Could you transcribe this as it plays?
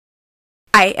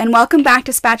Hi, and welcome back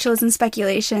to Spatulas and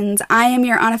Speculations. I am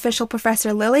your unofficial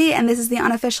Professor Lily, and this is the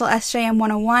unofficial SJM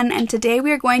 101, and today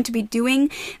we are going to be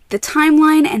doing the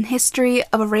timeline and history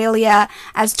of Aurelia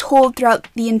as told throughout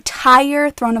the entire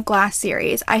Throne of Glass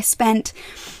series. I spent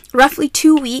roughly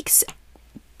 2 weeks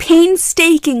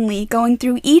painstakingly going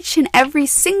through each and every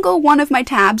single one of my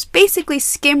tabs, basically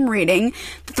skim reading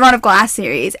the Throne of Glass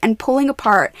series and pulling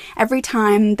apart every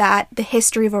time that the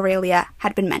history of Aurelia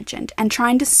had been mentioned and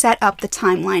trying to set up the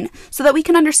timeline so that we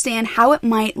can understand how it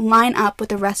might line up with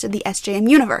the rest of the SJM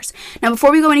universe. Now,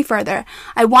 before we go any further,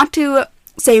 I want to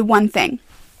say one thing.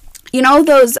 You know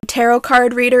those tarot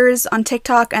card readers on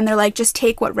TikTok and they're like, just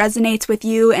take what resonates with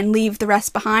you and leave the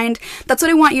rest behind? That's what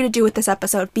I want you to do with this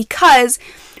episode, because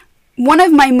one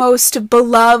of my most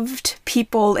beloved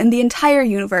people in the entire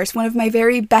universe, one of my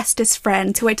very bestest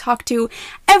friends who I talk to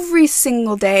every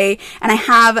single day, and I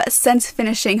have since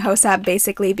finishing HOSAB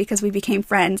basically because we became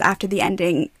friends after the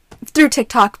ending, through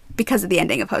TikTok because of the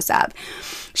ending of HOSAB.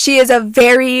 She is a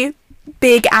very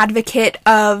big advocate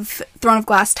of Throne of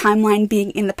Glass timeline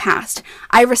being in the past.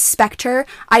 I respect her.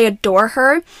 I adore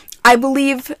her. I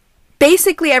believe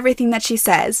basically everything that she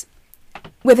says,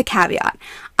 with a caveat.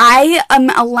 I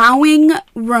am allowing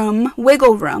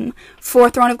wiggle room, for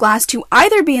Throne of Glass to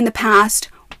either be in the past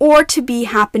or to be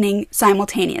happening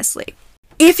simultaneously.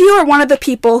 If you are one of the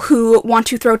people who want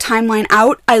to throw timeline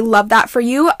out, I love that for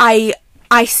you.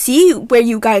 I see where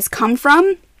you guys come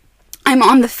from. I'm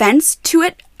on the fence to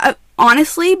it,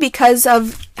 honestly, because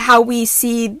of how we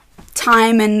see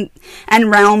time and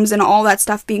realms and all that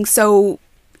stuff being so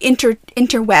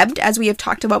interwebbed, as we have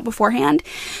talked about beforehand.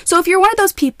 So if you're one of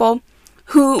those people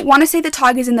who want to say that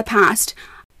Tog is in the past,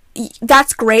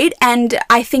 that's great, and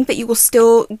I think that you will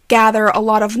still gather a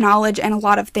lot of knowledge and a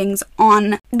lot of things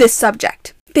on this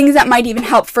subject. Things that might even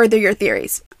help further your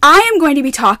theories. I am going to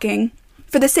be talking,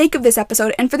 for the sake of this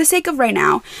episode, and for the sake of right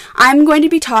now, I'm going to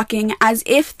be talking as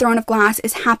if Throne of Glass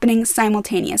is happening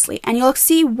simultaneously. And you'll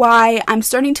see why I'm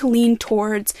starting to lean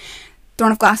towards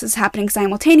Throne of Glass is happening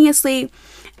simultaneously,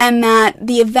 and that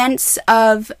the events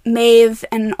of Maeve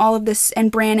and all of this and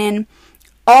Brannon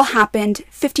all happened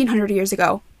 1500 years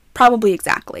ago, probably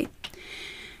exactly.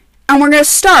 And we're going to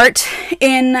start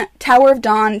in Tower of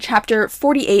Dawn, chapter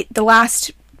 48, the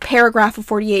last paragraph of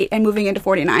 48, and moving into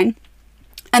 49.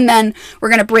 And then we're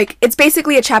going to break, it's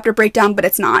basically a chapter breakdown, but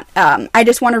it's not. I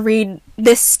just want to read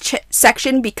this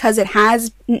section because it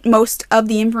has most of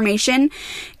the information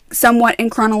somewhat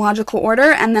in chronological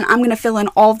order, and then I'm going to fill in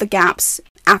all of the gaps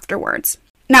afterwards.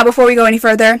 Now, before we go any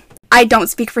further, I don't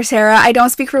speak for Sarah, I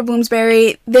don't speak for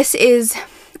Bloomsbury. This is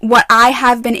what I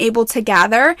have been able to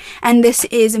gather, and this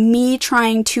is me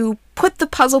trying to put the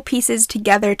puzzle pieces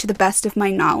together to the best of my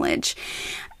knowledge.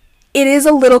 It is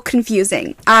a little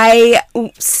confusing. I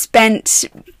spent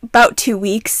about 2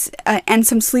 weeks and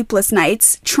some sleepless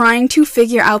nights trying to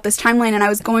figure out this timeline, and I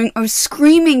was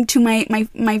screaming to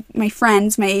my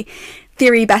friends, my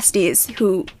theory besties,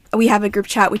 who we have a group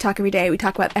chat, we talk every day, we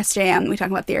talk about SJM, we talk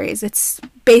about theories. It's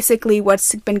basically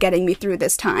what's been getting me through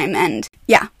this time, and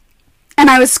yeah. And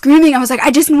I was screaming, I was like,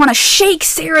 I just want to shake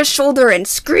Sarah's shoulder and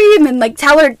scream and like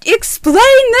tell her,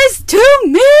 explain this to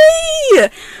me!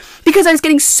 Because I was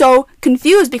getting so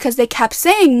confused because they kept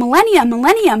saying Millennia,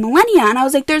 Millennia, Millennia, and I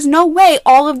was like, there's no way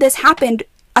all of this happened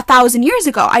 1,000 years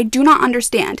ago. I do not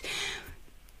understand.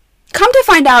 Come to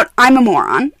find out, I'm a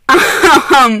moron.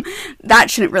 That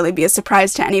shouldn't really be a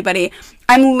surprise to anybody.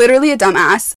 I'm literally a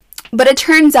dumbass. But it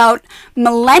turns out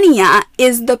Millennia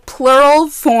is the plural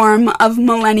form of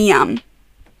Millennium.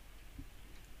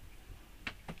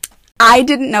 I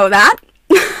didn't know that.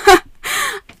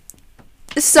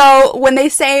 So when they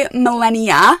say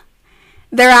Millennia,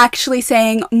 they're actually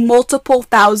saying multiple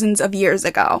thousands of years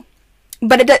ago.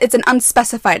 But it's an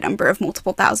unspecified number of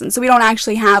multiple thousands, so we don't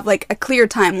actually have like a clear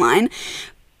timeline.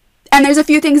 And there's a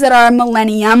few things that are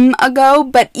millennium ago,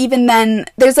 but even then,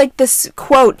 there's like this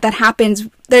quote that happens,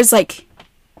 there's like,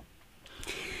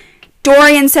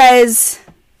 Dorian says,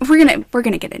 we're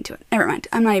gonna get into it, never mind,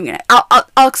 I'm not even gonna,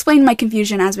 I'll explain my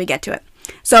confusion as we get to it.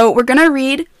 So we're gonna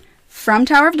read from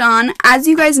Tower of Dawn. As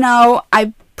you guys know,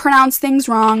 I pronounce things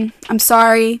wrong, I'm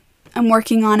sorry, I'm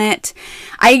working on it.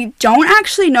 I don't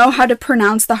actually know how to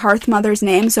pronounce the Hearth Mother's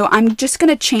name, so I'm just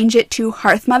gonna change it to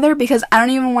Hearth Mother because I don't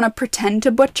even want to pretend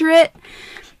to butcher it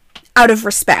out of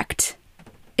respect,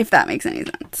 if that makes any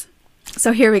sense.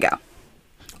 So here we go.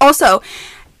 Also,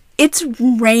 it's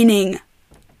raining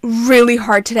really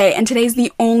hard today, and today's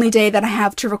the only day that I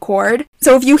have to record.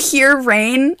 So if you hear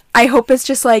rain, I hope it's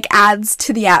just like adds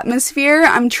to the atmosphere.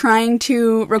 I'm trying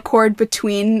to record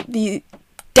between the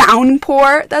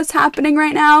downpour that's happening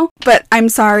right now. But I'm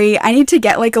sorry, I need to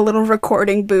get like a little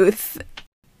recording booth.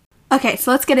 Okay,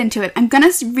 so let's get into it. I'm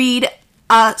gonna read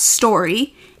a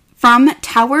story from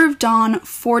Tower of Dawn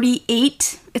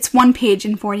 48. It's one page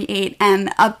in 48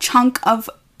 and a chunk of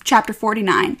chapter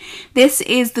 49. This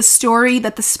is the story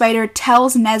that the spider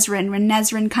tells Nesrin when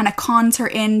Nesrin kind of cons her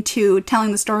into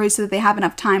telling the story so that they have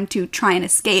enough time to try and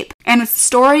escape. And it's the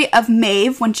story of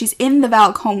Maeve when she's in the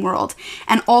Valg homeworld,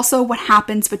 and also what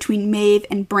happens between Maeve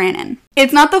and Brannon.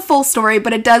 It's not the full story,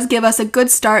 but it does give us a good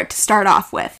start to start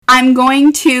off with. I'm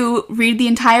going to read the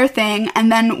entire thing, and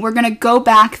then we're going to go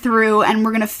back through and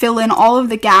we're going to fill in all of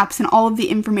the gaps and all of the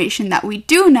information that we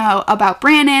do know about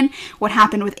Brannon, what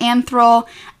happened with Anthrol,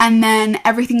 and then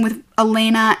everything with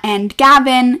Elena and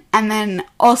Gavin, and then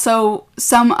also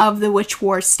some of the Witch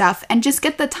Wars stuff, and just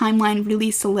get the timeline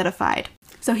really solidified.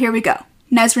 So here we go.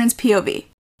 Nesrin's POV.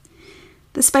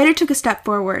 The spider took a step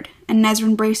forward, and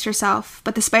Nesrin braced herself,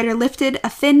 but the spider lifted a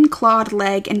thin clawed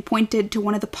leg and pointed to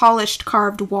one of the polished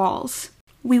carved walls.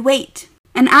 We wait.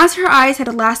 And as her eyes had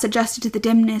at last adjusted to the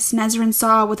dimness, Nesrin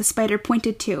saw what the spider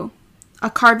pointed to. A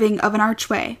carving of an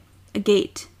archway, a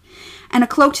gate, and a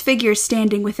cloaked figure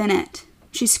standing within it.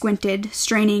 She squinted,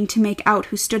 straining to make out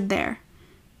who stood there.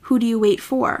 Who do you wait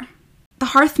for? The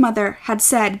Hearth Mother had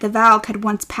said the Valg had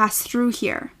once passed through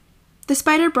here. The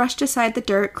spider brushed aside the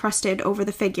dirt crusted over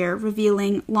the figure,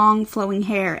 revealing long flowing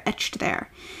hair etched there,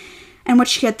 and what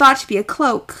she had thought to be a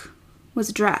cloak was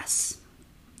a dress.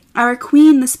 Our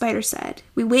queen, the spider said,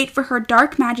 we wait for her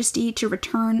dark majesty to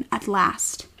return at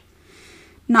last.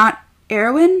 Not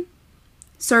Erwin?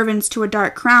 Servants to a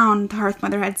dark crown, the Hearth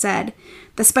Mother had said.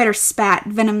 The spider spat,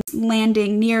 venom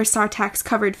landing near Sartak's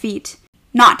covered feet.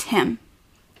 Not him.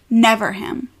 Never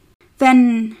him.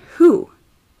 Then who?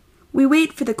 We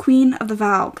wait for the Queen of the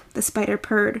Valg, the spider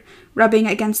purred, rubbing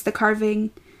against the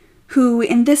carving, who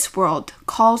in this world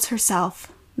calls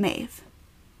herself Maeve.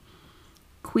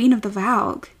 Queen of the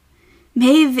Valg?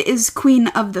 Maeve is Queen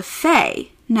of the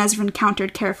Fae, Nesrin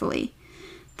countered carefully.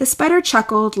 The spider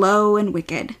chuckled low and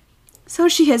wicked. So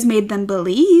she has made them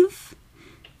believe.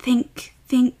 Think.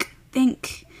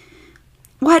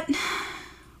 What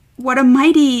a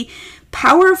mighty,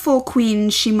 powerful queen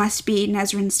she must be,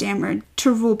 Nesrin stammered,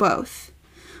 to rule both.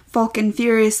 Vulcan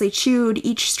furiously chewed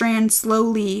each strand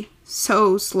slowly,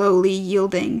 so slowly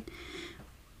yielding.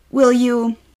 Will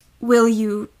you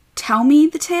tell me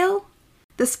the tale?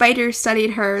 The spider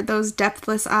studied her, those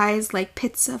depthless eyes like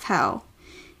pits of hell.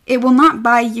 It will not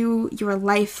buy you your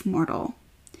life, mortal.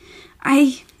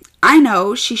 I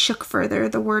know, she shook further,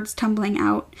 the words tumbling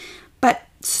out, but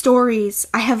stories,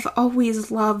 I have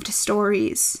always loved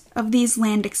stories, of these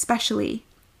land especially.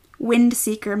 Wind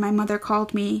seeker, my mother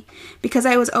called me, because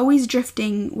I was always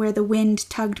drifting where the wind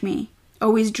tugged me,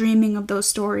 always dreaming of those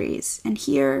stories, and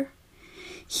here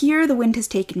the wind has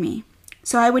taken me.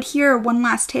 So I would hear one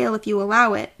last tale if you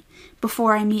allow it,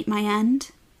 before I meet my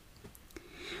end.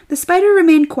 The spider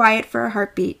remained quiet for a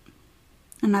heartbeat.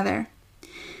 Another.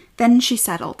 Then she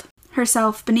settled,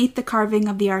 herself beneath the carving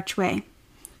of the archway,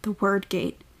 the word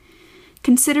gate.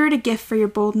 Consider it a gift for your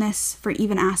boldness for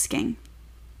even asking.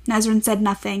 Nesrin said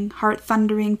nothing, heart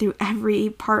thundering through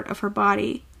every part of her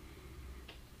body.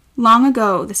 Long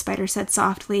ago, the spider said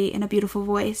softly in a beautiful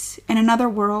voice, in another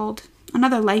world,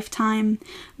 another lifetime,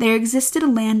 there existed a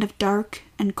land of dark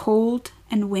and cold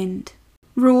and wind,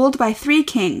 ruled by 3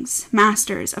 kings,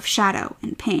 masters of shadow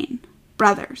and pain,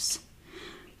 brothers.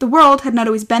 The world had not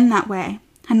always been that way,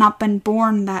 had not been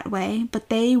born that way, but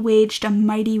they waged a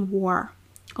mighty war,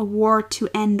 a war to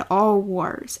end all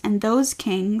wars, and those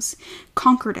kings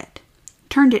conquered it,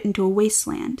 turned it into a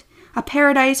wasteland, a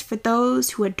paradise for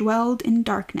those who had dwelled in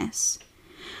darkness.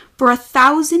 For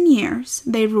 1,000 years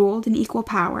they ruled in equal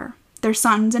power, their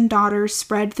sons and daughters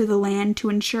spread through the land to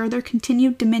ensure their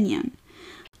continued dominion,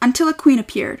 until a queen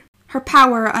appeared, her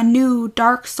power a new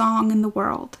dark song in the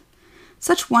world.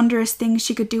 Such wondrous things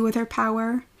she could do with her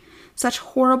power. Such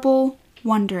horrible,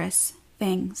 wondrous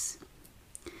things.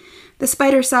 The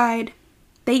spider sighed.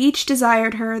 They each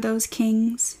desired her, those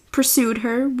kings, pursued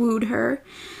her, wooed her,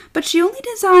 but she only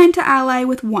designed to ally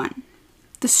with one,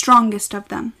 the strongest of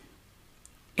them.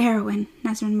 Erwin,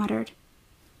 Nesrin muttered.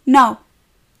 No.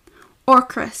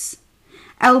 Orchrus,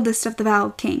 eldest of the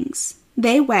Valg kings.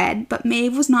 They wed, but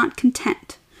Maeve was not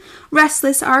content.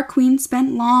 Restless, our queen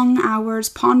spent long hours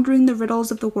pondering the riddles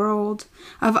of the world,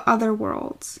 of other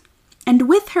worlds. And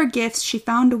with her gifts she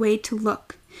found a way to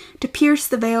look, to pierce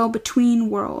the veil between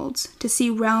worlds, to see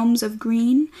realms of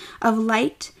green, of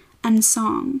light, and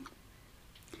song.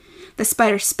 The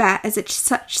spider spat as if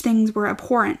such things were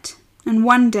abhorrent. And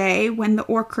one day, when the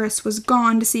Orcus was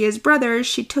gone to see his brothers,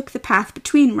 she took the path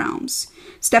between realms,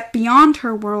 stepped beyond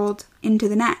her world into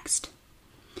the next.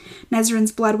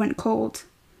 Nezrin's blood went cold.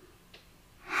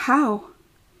 How?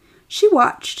 She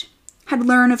watched, had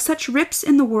learned of such rips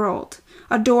in the world,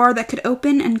 a door that could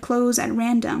open and close at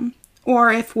random,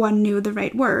 or if one knew the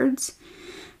right words.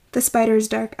 The spider's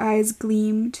dark eyes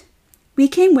gleamed. We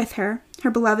came with her,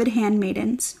 her beloved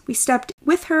handmaidens. We stepped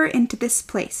with her into this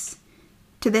place,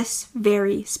 to this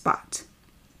very spot.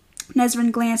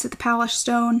 Nezrin glanced at the polished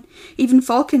stone. Even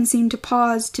Falcon seemed to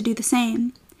pause to do the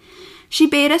same. She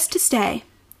bade us to stay,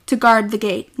 to guard the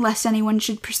gate, lest anyone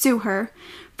should pursue her,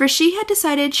 for she had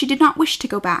decided she did not wish to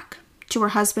go back, to her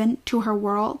husband, to her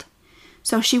world.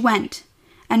 So she went,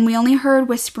 and we only heard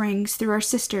whisperings through our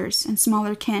sisters and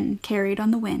smaller kin carried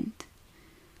on the wind.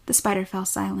 The spider fell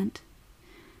silent.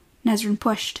 Nezrin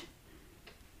pushed.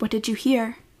 What did you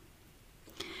hear?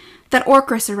 That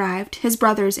Orcus arrived, his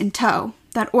brothers in tow.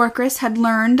 That Orcus had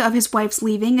learned of his wife's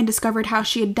leaving and discovered how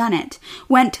she had done it,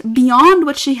 went beyond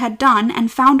what she had done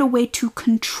and found a way to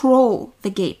control the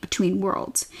gate between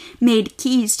worlds, made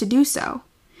keys to do so,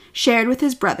 shared with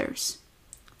his brothers.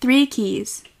 3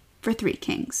 keys for 3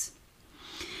 kings.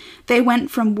 They went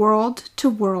from world to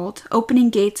world,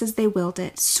 opening gates as they willed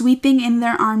it, sweeping in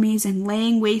their armies and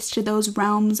laying waste to those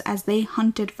realms as they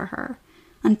hunted for her,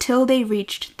 until they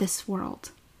reached this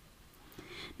world.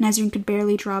 Nezrin could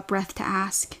barely draw breath to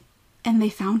ask, and they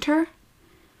found her?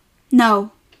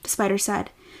 No, the spider said,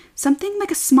 something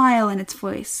like a smile in its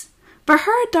voice. For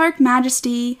her dark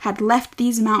majesty had left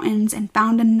these mountains and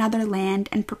found another land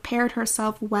and prepared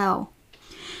herself well.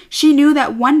 She knew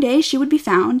that one day she would be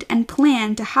found and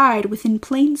planned to hide within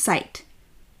plain sight.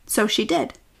 So she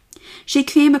did. She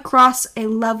came across a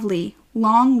lovely,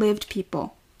 long-lived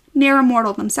people, near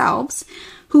immortal themselves,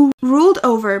 who ruled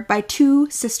over by 2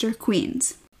 sister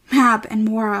queens, Mab and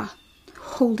Mora.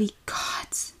 Holy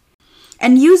gods.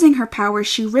 And using her power,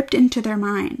 she ripped into their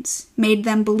minds, made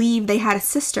them believe they had a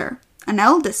sister, an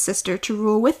eldest sister, to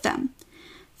rule with them.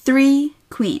 3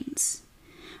 queens.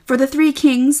 For the 3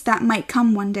 kings that might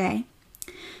come one day.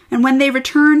 And when they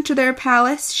returned to their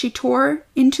palace, she tore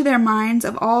into their minds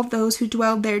of all those who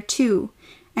dwelled there too,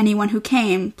 anyone who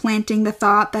came, planting the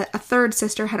thought that a 3rd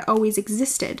sister had always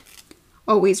existed,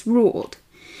 always ruled.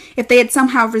 If they had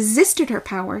somehow resisted her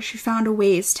power, she found a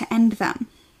ways to end them.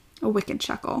 A wicked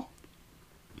chuckle.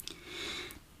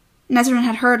 Nezrin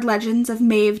had heard legends of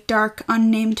Maeve's dark,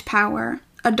 unnamed power,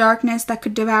 a darkness that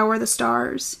could devour the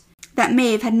stars. That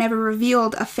Maeve had never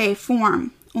revealed a fey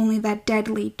form, only that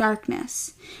deadly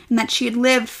darkness, and that she had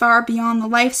lived far beyond the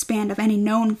lifespan of any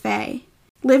known fey.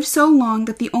 Lived so long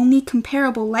that the only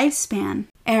comparable lifespan,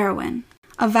 Erwin,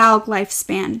 a Valg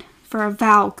lifespan for a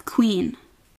Valg queen.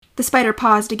 The spider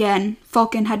paused again.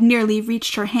 Falcon had nearly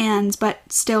reached her hands, but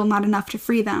still not enough to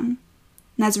free them.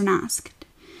 Nezrin asked,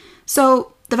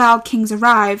 So the Valg kings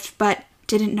arrived, but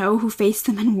didn't know who faced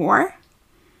them in war?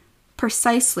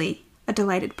 Precisely, a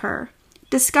delighted purr.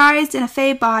 Disguised in a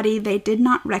fey body, they did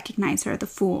not recognize her, the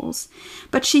fools.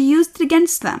 But she used it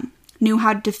against them, knew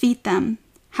how to defeat them,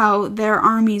 how their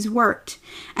armies worked,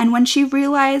 and when she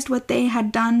realized what they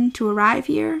had done to arrive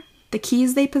here, the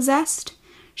keys they possessed,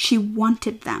 she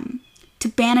wanted them, to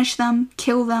banish them,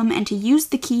 kill them, and to use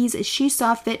the keys as she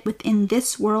saw fit within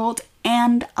this world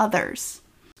and others.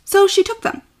 So she took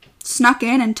them, snuck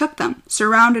in and took them,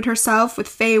 surrounded herself with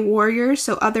fey warriors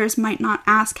so others might not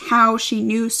ask how she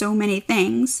knew so many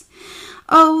things.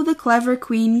 Oh, the clever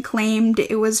queen claimed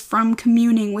it was from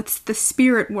communing with the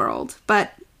spirit world,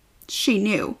 but she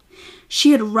knew.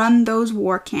 She had run those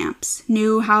war camps,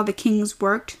 knew how the kings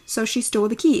worked, so she stole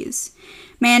the keys.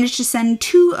 Managed to send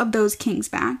 2 of those kings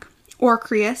back,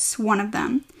 Orcreus, one of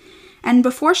them, and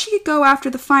before she could go after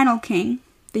the final king,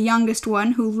 the youngest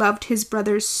one who loved his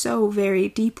brothers so very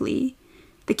deeply,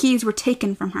 the keys were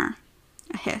taken from her.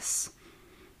 A hiss.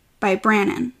 By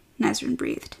Brannon, Nezrin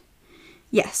breathed.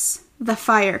 Yes, the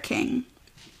Fire King.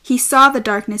 He saw the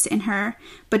darkness in her,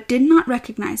 but did not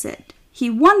recognize it. He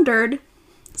wondered,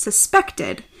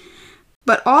 suspected,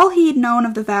 but all he'd known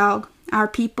of the Valg, our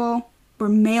people, were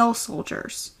male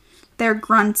soldiers, their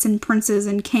grunts and princes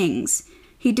and kings.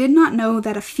 He did not know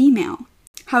that a female,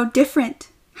 how different,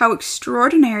 how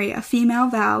extraordinary a female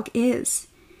Valg is.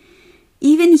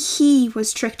 Even he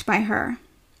was tricked by her.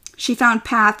 She found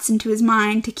paths into his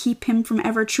mind to keep him from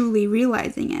ever truly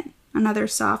realizing it. Another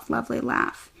soft, lovely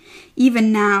laugh.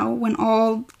 Even now, when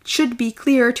all should be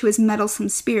clear to his meddlesome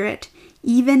spirit,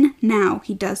 even now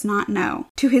he does not know.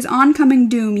 To his oncoming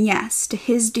doom, yes, to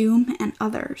his doom and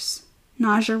others.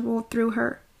 Nausea rolled through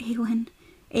her.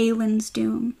 Aylin's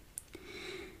doom.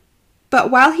 But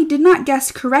while he did not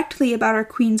guess correctly about our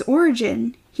queen's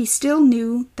origin, he still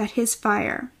knew that his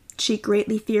fire, she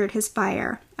greatly feared his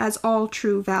fire, as all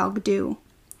true Valg do.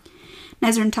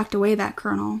 Nezrin tucked away that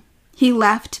kernel. He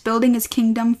left, building his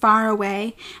kingdom far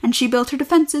away, and she built her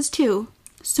defenses too.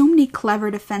 So many clever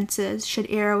defenses,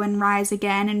 should Erwin rise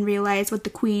again and realize what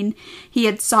the queen he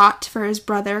had sought for his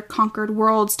brother conquered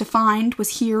worlds to find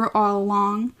was here all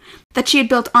along. That she had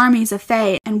built armies of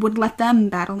Fae and would let them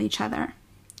battle each other.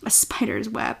 A spider's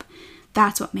web.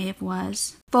 That's what Maeve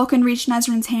was. Vulcan reached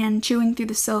Nezrin's hand, chewing through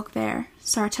the silk there.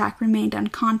 Sartak remained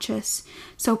unconscious,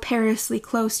 so perilously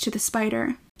close to the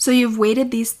spider. So you've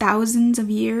waited these thousands of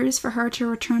years for her to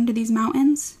return to these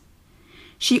mountains?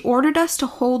 She ordered us to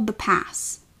hold the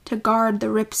pass, to guard the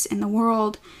rips in the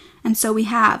world, and so we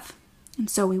have, and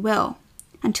so we will,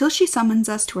 until she summons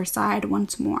us to her side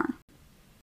once more.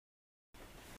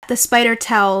 The spider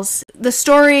tells the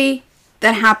story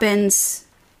that happens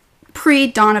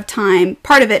pre-Dawn of Time,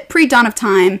 part of it pre-Dawn of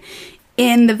Time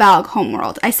in the Valg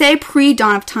homeworld. I say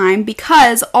pre-Dawn of Time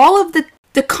because all of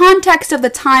the context of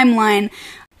the timeline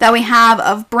that we have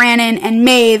of Brannon and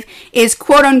Maeve is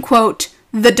quote-unquote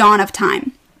the dawn of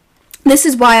time. This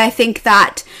is why I think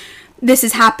that this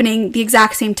is happening the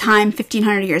exact same time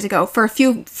 1500 years ago for a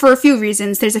few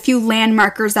reasons. There's a few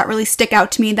landmarkers that really stick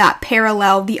out to me that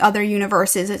parallel the other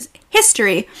universes'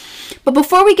 history. But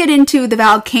before we get into the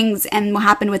Valg Kings and what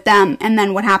happened with them, and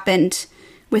then what happened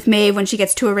with Maeve when she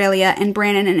gets to Aurelia and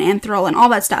Brannon and Anthril and all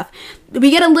that stuff,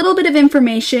 we get a little bit of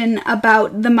information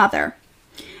about the mother.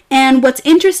 And what's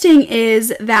interesting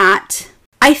is that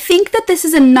I think that this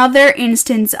is another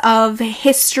instance of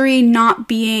history not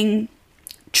being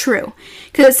true.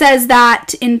 Because it says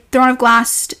that in Throne of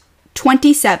Glass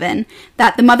 27,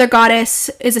 that the mother goddess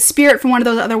is a spirit from one of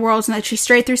those other worlds and that she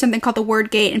strayed through something called the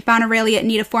Word Gate and found Aurelia in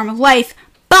need of form of life.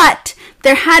 But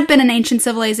there had been an ancient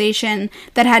civilization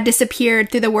that had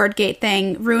disappeared through the Word Gate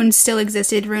thing. Runes still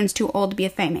existed, runes too old to be a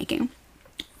Fae making.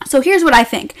 So here's what I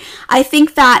think. I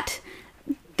think that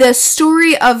the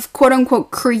story of quote-unquote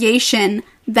creation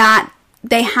that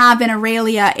they have in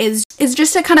Aurelia is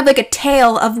just a kind of like a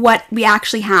tale of what we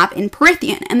actually have in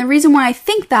Prythian. And the reason why I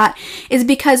think that is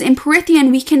because in Prythian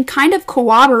we can kind of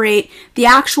corroborate the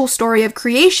actual story of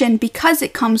creation because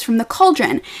it comes from the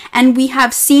cauldron. And we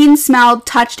have seen, smelled,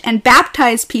 touched, and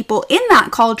baptized people in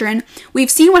that cauldron. We've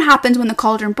seen what happens when the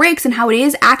cauldron breaks and how it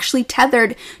is actually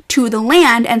tethered to the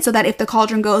land, and so that if the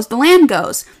cauldron goes, the land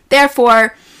goes.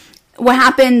 Therefore, what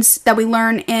happens that we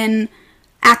learn in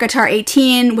Akatar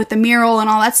 18 with the mural and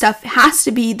all that stuff has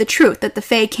to be the truth, that the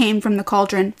Fae came from the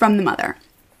cauldron, from the mother.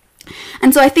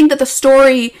 And so I think that the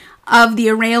story of the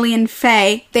Aurelian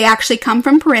Fae, they actually come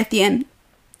from Prythian,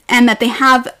 and that they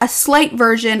have a slight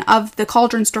version of the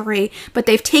cauldron story, but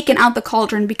they've taken out the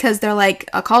cauldron because they're like,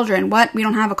 a cauldron? What? We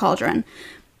don't have a cauldron.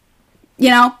 You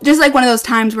know, just like one of those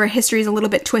times where history is a little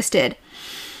bit twisted.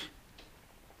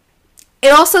 It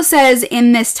also says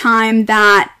in this time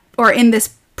that, or in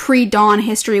this pre-dawn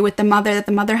history with the mother, that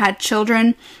the mother had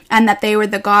children and that they were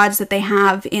the gods that they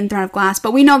have in Throne of Glass.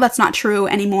 But we know that's not true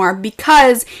anymore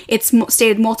because it's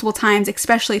stated multiple times,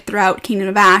 especially throughout Kingdom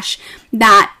of Ash,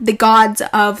 that the gods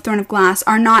of Throne of Glass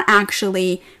are not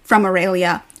actually from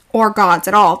Aurelia or gods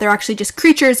at all. They're actually just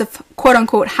creatures of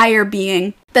quote-unquote higher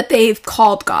being that they've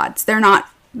called gods. They're not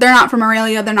from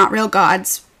Aurelia. They're not real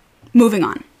gods. Moving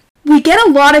on. We get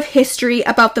a lot of history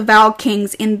about the Valg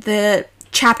Kings in the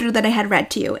chapter that I had read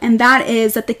to you, and that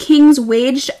is that the kings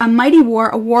waged a mighty war,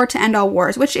 a war to end all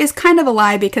wars, which is kind of a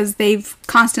lie because they've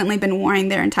constantly been warring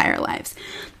their entire lives.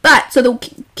 But, so the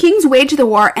kings wage the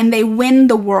war, and they win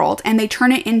the world, and they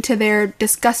turn it into their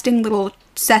disgusting little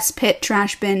cesspit,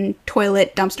 trash bin,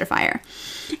 toilet, dumpster fire.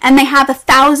 And they have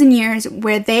 1,000 years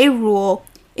where they rule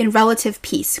in relative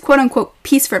peace, quote-unquote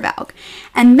peace for Valg.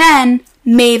 And then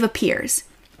Maeve appears.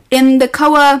 In the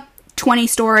Koa 20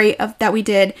 story that we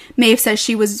did, Maeve says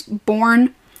she was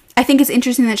born. I think it's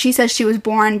interesting that she says she was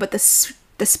born, but the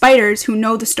spiders who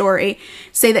know the story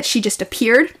say that she just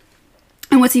appeared.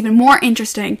 And what's even more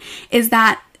interesting is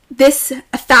that this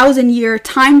 1,000-year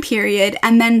time period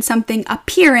and then something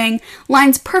appearing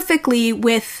lines perfectly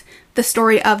with the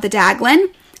story of the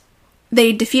Daglin.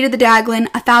 They defeated the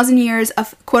Daglin, 1,000 years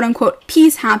of quote-unquote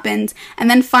peace happens, and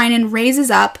then Finan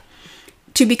raises up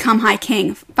to become High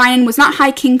King. Finan was not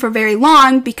High King for very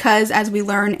long because, as we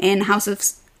learn in House of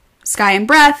Sky and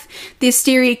Breath, the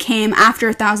Asteria came after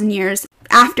 1,000 years,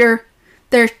 after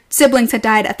their siblings had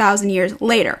died 1,000 years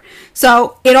later.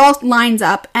 So it all lines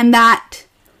up, and that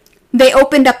they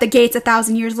opened up the gates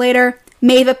 1,000 years later.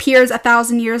 Maeve appears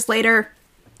 1,000 years later.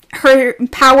 Her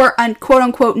power, a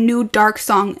quote-unquote new dark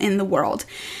song in the world.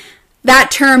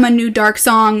 that term, a new dark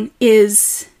song,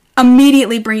 is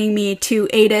immediately bringing me to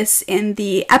Adis in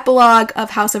the epilogue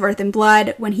of House of Earth and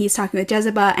Blood when he's talking with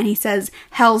Jezebel and he says,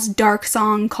 Hell's dark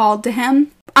song called to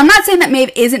him. I'm not saying that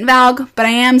Maeve isn't Valg, but I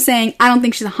am saying I don't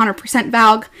think she's 100%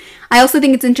 Valg. I also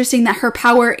think it's interesting that her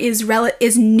power is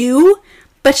new,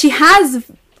 but she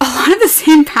has a lot of the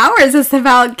same powers as the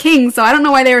Valg King, so I don't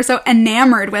know why they were so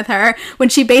enamored with her when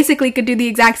she basically could do the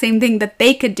exact same thing that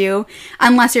they could do,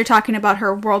 unless you're talking about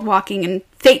her world walking and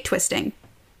fate twisting,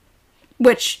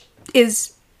 which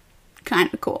is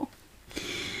kind of cool.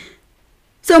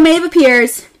 So Maeve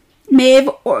appears. Maeve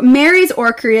marries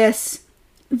Orcreus.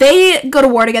 They go to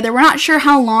war together. We're not sure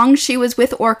how long she was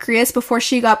with Orcreus before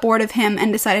she got bored of him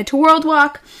and decided to world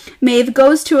walk. Maeve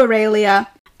goes to Aurelia,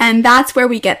 and that's where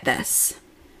we get this.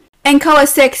 In Koa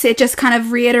 6, it just kind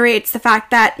of reiterates the fact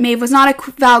that Maeve was not a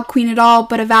Valg queen at all,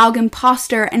 but a Valg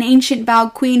imposter, an ancient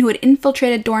Valg queen who had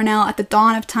infiltrated Dornell at the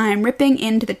dawn of time, ripping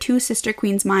into the two sister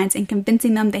queens' minds and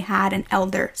convincing them they had an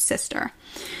elder sister.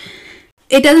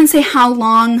 It doesn't say how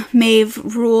long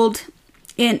Maeve ruled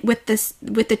with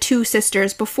the two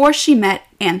sisters before she met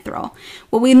Anthril.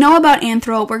 What we know about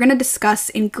Anthril, we're going to discuss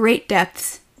in great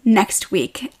depth next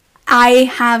week. I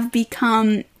have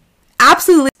become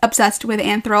absolutely obsessed with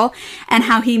Anthril and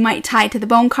how he might tie to the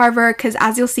Bone Carver, because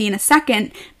as you'll see in a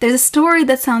second, there's a story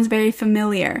that sounds very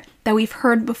familiar that we've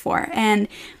heard before, and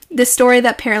the story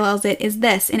that parallels it is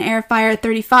this. In Airfire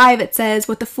 35, it says,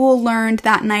 what the fool learned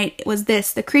that night was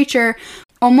this: the creature,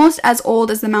 almost as old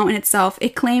as the mountain itself,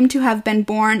 it claimed to have been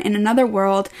born in another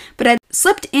world, but had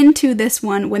slipped into this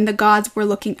one when the gods were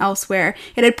looking elsewhere.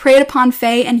 It had preyed upon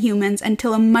Fae and humans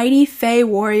until a mighty Fae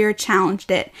warrior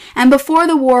challenged it. And before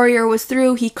the warrior was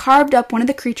through, he carved up one of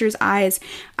the creature's eyes,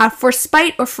 for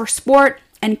spite or for sport,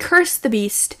 and cursed the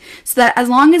beast, so that as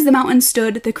long as the mountain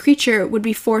stood, the creature would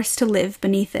be forced to live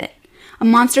beneath it. A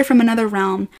monster from another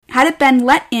realm. Had it been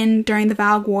let in during the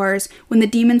Valg Wars, when the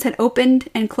demons had opened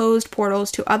and closed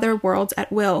portals to other worlds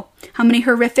at will? How many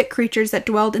horrific creatures that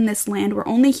dwelled in this land were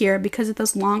only here because of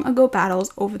those long-ago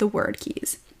battles over the word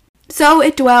keys. So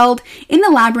it dwelled in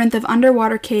the labyrinth of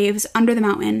underwater caves under the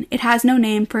mountain. It has no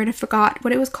name, for it had forgot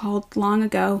what it was called long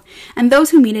ago, and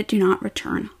those who meet it do not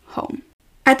return home.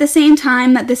 At the same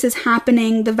time that this is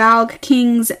happening, the Valg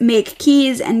kings make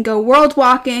keys and go world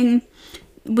walking.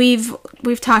 We've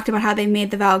talked about how they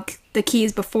made the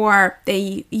keys before.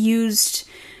 They used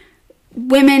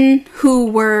women who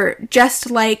were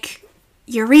just like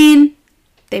Yrene.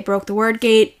 They broke the word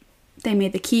gate. They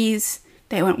made the keys.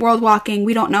 They went world walking.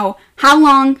 We don't know how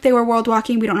long they were world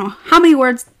walking. We don't know how many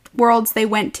worlds they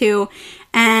went to.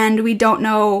 And we don't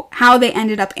know how they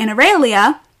ended up in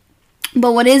Aurelia.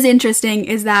 But what is interesting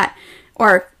is that,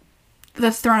 or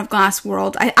the Throne of Glass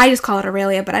world. I just call it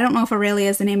Aurelia, but I don't know if Aurelia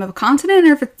is the name of a continent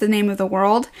or if it's the name of the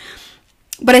world.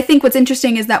 But I think what's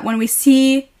interesting is that when we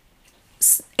see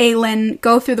Aelin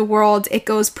go through the world, it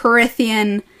goes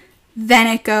Perithian, then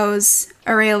it goes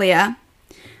Aurelia.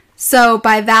 So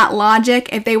by that logic,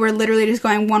 if they were literally just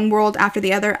going one world after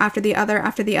the other, after the other,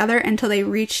 after the other, until they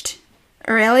reached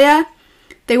Aurelia,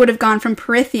 they would have gone from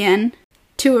Perithian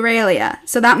to Aurelia.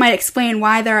 So that might explain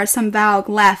why there are some Valg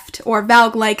left, or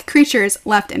Valg-like creatures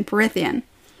left in Perithian,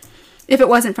 if it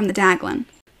wasn't from the Daglin.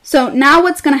 So now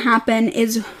what's going to happen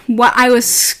is what I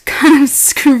was kind of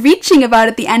screeching about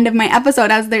at the end of my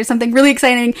episode, as there's something really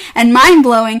exciting and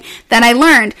mind-blowing that I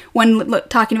learned when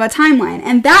talking about timeline,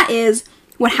 and that is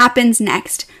what happens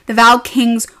next. The Valg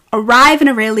kings arrive in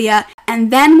Aurelia,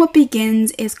 and then what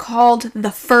begins is called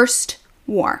the First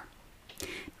War.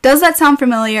 Does that sound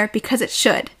familiar? Because it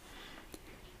should.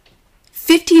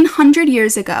 1,500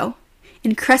 years ago,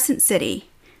 in Crescent City,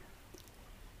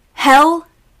 Hel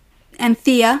and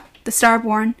Thea, the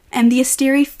Starborn, and the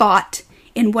Asteri fought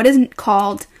in what is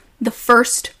called the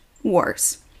First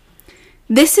Wars.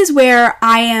 This is where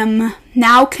I am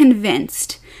now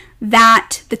convinced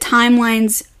that the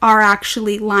timelines are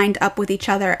actually lined up with each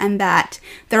other and that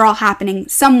they're all happening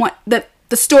somewhat, the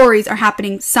stories are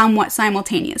happening somewhat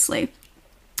simultaneously.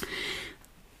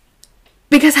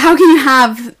 Because how can you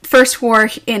have First War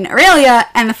in Aurelia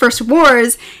and the First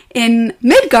Wars in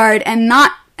Midgard and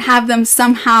not have them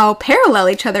somehow parallel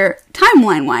each other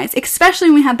timeline-wise? Especially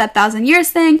when we have that 1,000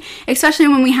 years thing, especially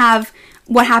when we have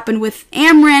what happened with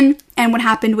Amryn and what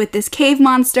happened with this cave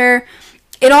monster.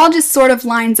 It all just sort of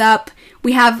lines up.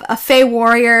 We have a Fae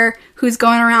warrior who's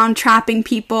going around trapping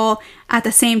people at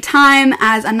the same time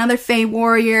as another Fae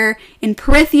warrior in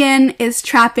Perithian is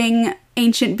trapping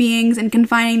ancient beings and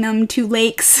confining them to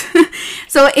lakes.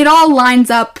 So it all lines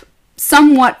up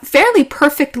somewhat fairly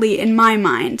perfectly in my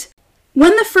mind.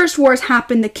 when the first wars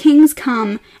happen, the kings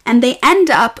come and they end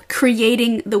up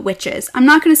creating the witches. I'm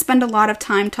not going to spend a lot of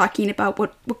time talking about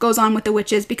what goes on with the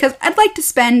witches because I'd like to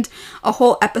spend a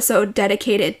whole episode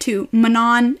dedicated to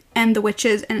Manon and the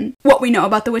witches and what we know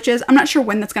about the witches. I'm not sure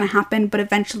when that's going to happen, but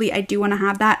eventually I do want to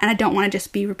have that, and I don't want to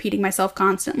just be repeating myself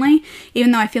constantly,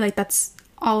 even though I feel like that's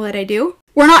all that I do.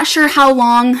 We're not sure how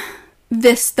long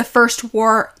the first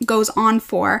war goes on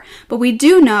for, but we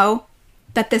do know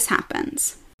that this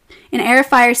happens. In Heir of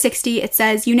Fire 60, it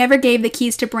says, "You never gave the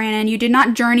keys to Brannon. You did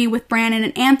not journey with Brannon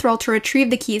and Anthril to retrieve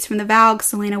the keys from the Valg,"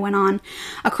 Selena went on,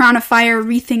 a crown of fire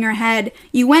wreathing her head.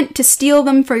 "You went to steal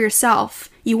them for yourself.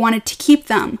 You wanted to keep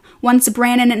them. Once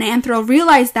Brannon and Anthril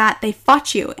realized that, they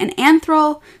fought you. And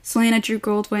Anthril," Selena drew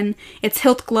Goldwyn, its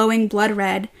hilt glowing blood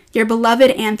red, "your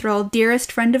beloved Anthril,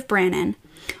 dearest friend of Brannon.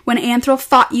 When Anthril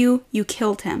fought you, you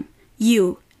killed him.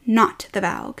 You, not the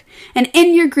Valg. And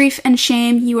in your grief and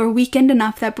shame, you were weakened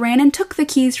enough that Brannon took the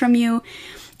keys from you.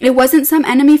 It wasn't some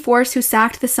enemy force who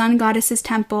sacked the sun goddess's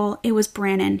temple. It was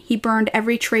Brannon. He burned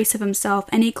every trace of himself,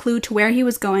 any clue to where he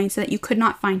was going so that you could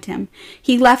not find him.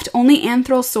 He left only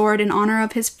Anthril's sword in honor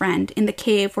of his friend in the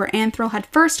cave where Anthril had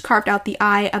first carved out the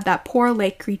eye of that poor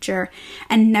lake creature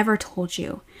and never told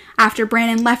you. After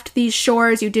Brannon left these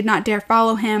shores, you did not dare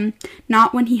follow him,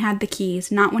 not when he had the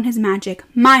keys, not when his magic,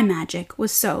 my magic,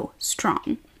 was so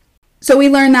strong." So we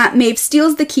learn that Maeve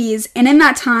steals the keys, and in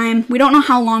that time, we don't know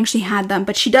how long she had them,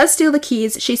 but she does steal the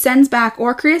keys. She sends back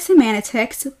Orcreus and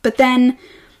Manitix, but then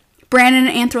Brannon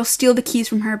and Anthril steal the keys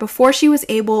from her before she was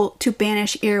able to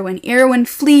banish Irwin. Irwin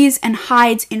flees and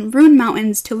hides in Rune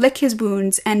Mountains to lick his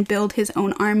wounds and build his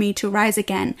own army to rise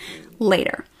again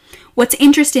later. What's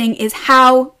interesting is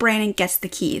how Brannon gets the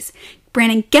keys.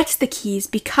 Brannon gets the keys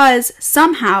because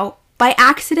somehow, by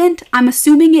accident, I'm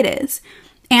assuming it is,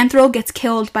 Anthril gets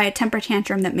killed by a temper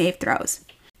tantrum that Maeve throws.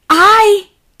 I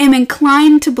am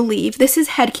inclined to believe, this is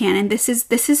headcanon, this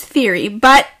is theory,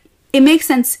 but it makes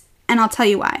sense, and I'll tell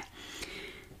you why,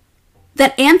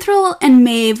 that Anthril and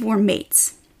Maeve were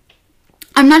mates.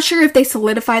 I'm not sure if they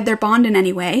solidified their bond in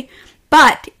any way,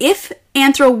 but if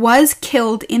Anthril was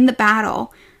killed in the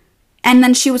battle, and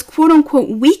then she was quote-unquote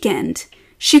weakened,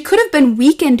 she could have been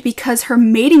weakened because her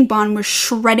mating bond was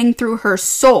shredding through her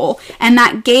soul, and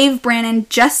that gave Brannon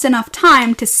just enough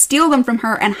time to steal them from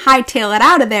her and hightail it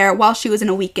out of there while she was in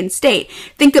a weakened state.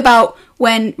 Think about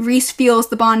when Rhys feels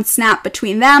the bond snap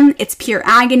between them, it's pure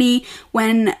agony.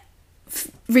 When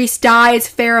Rhys dies,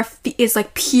 Farah is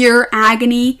like pure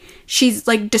agony. She's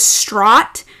like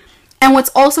distraught. And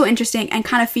what's also interesting and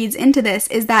kind of feeds into this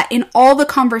is that in all the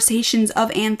conversations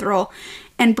of Anthril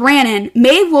and Brannon,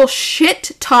 Maeve will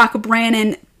shit talk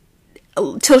Brannon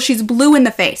till she's blue in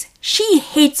the face. She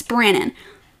hates Brannon.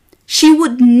 She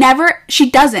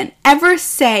doesn't ever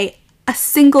say a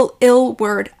single ill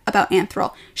word about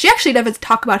Anthril. She actually doesn't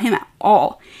talk about him at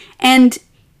all. And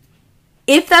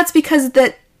if that's because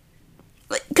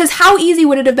how easy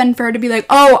would it have been for her to be like,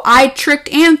 "Oh, I tricked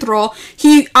Anthril.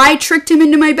 I tricked him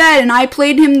into my bed and I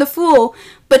played him the fool."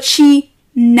 But she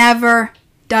never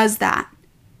does that.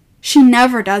 She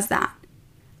never does that.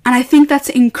 And I think that's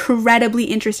incredibly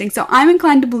interesting. So I'm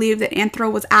inclined to believe that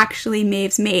Anthril was actually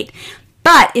Maeve's mate.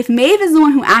 But if Maeve is the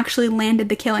one who actually landed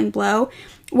the killing blow,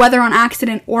 whether on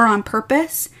accident or on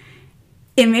purpose,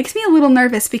 it makes me a little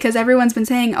nervous because everyone's been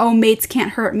saying, "Oh, mates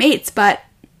can't hurt mates," but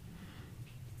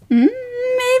maybe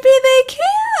they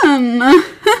can.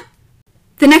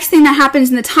 The next thing that happens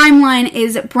in the timeline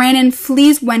is Brannon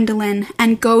flees Wendelin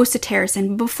and goes to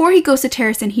Terrasen. Before he goes to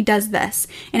Terrasen, he does this.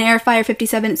 In Heir of Fire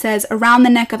 57, it says, "Around the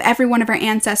neck of every one of our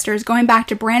ancestors, going back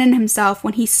to Brannon himself,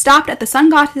 when he stopped at the sun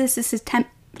goddess's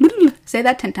say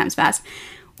that 10 times fast.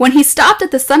 When he stopped at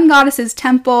the sun goddess's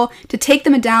temple to take the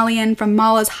medallion from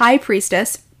Mala's high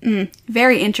priestess,"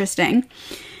 very interesting,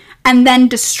 "and then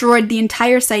destroyed the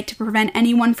entire site to prevent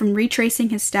anyone from retracing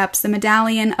his steps, the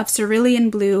medallion of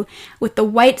cerulean blue with the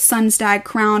white sun stag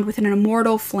crowned with an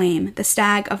immortal flame, the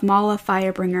stag of Mala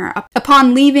Firebringer.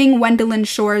 Upon leaving Wendelin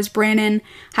shores, Brannon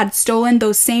had stolen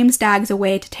those same stags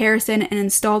away to Terrasen and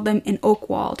installed them in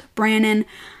Oakwald. Brannon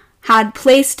had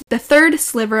placed the third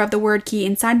sliver of the word key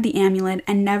inside the amulet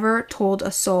and never told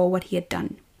a soul what he had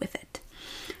done with it."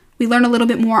 We learn a little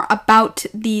bit more about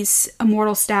these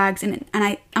immortal stags, and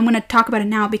I'm going to talk about it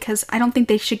now because I don't think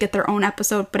they should get their own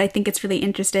episode, but I think it's really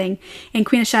interesting. In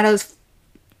Queen of Shadows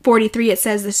 43, it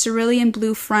says, "The cerulean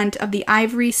blue front of the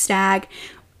ivory stag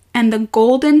and the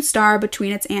golden star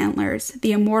between its antlers,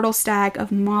 the immortal stag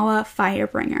of Mala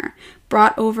Firebringer,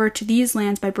 brought over to these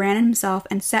lands by Brannon himself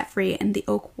and set free in the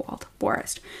Oakwald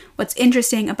forest." What's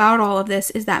interesting about all of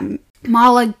this is that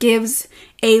Mala gives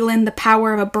Aelin the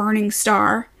power of a burning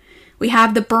star, We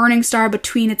have the burning star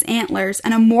between its antlers,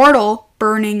 an immortal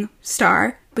burning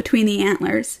star between the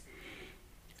antlers.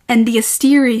 And the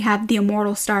Asteri have the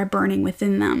immortal star burning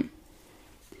within them.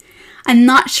 I'm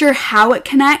not sure how it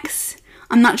connects.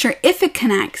 I'm not sure if it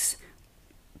connects.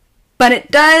 But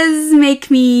it does make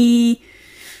me...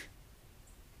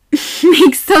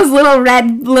 makes those little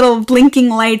red, little blinking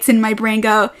lights in my brain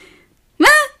go,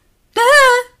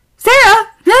 Sarah,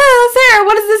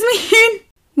 what does this mean?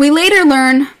 We later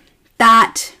learn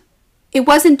that it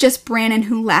wasn't just Brannon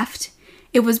who left.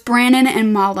 It was Brannon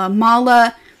and Mala.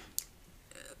 Mala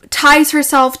ties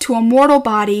herself to a mortal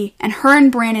body, and her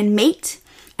and Brannon mate,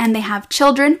 and they have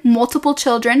children, multiple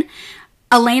children.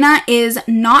 Elena is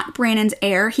not Brannon's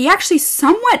heir. He actually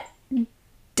somewhat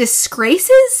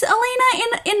disgraces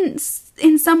Elena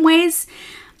in some ways,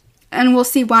 and we'll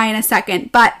see why in a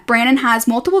second. But Brannon has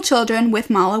multiple children with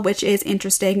Mala, which is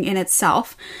interesting in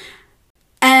itself.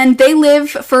 And they live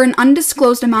for an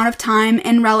undisclosed amount of time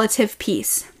in relative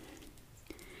peace.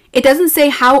 It doesn't say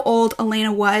how old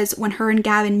Elena was when her and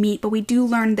Gavin meet, but we do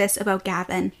learn this about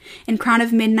Gavin. In Crown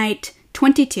of Midnight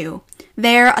 22,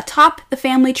 there, atop the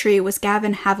family tree, was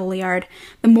Gavin Haviliard,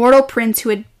 the mortal prince who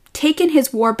had taken his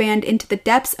warband into the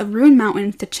depths of Rune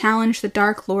Mountains to challenge the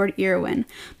Dark Lord Irwin.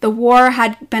 The war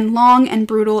had been long and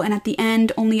brutal, and at the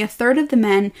end, only a third of the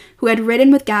men who had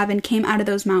ridden with Gavin came out of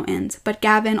those mountains. But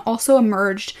Gavin also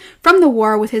emerged from the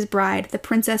war with his bride, the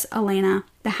Princess Elena,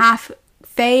 the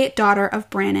half-fey daughter of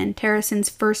Brannon, Terrason's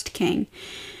first king.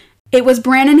 It was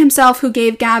Brannon himself who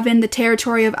gave Gavin the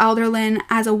territory of Alderlin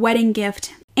as a wedding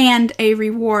gift and a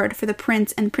reward for the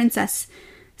prince and princess'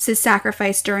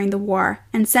 sacrifice during the war,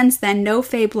 and since then no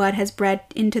Fey blood has bred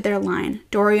into their line.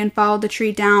 Dorian followed the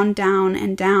tree down, down,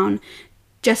 and down,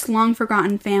 just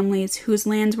long-forgotten families whose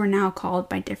lands were now called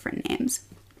by different names.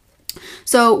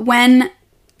 So when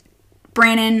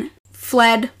Brannon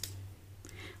fled,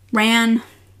 ran,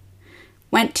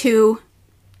 went to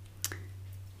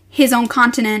his own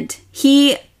continent,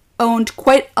 he owned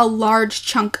quite a large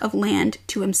chunk of land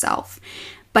to himself,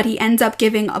 but he ends up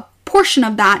giving a portion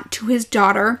of that to his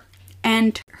daughter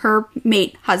and her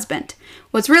mate husband.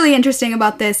 What's really interesting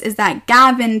about this is that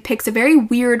Gavin picks a very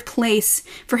weird place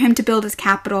for him to build his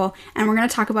capital, and we're going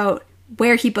to talk about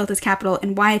where he built his capital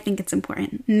and why I think it's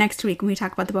important next week when we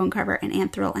talk about the bone carver and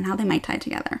Anthril and how they might tie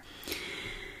together.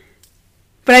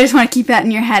 But I just want to keep that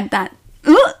in your head, that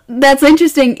that's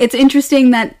interesting. It's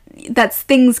interesting that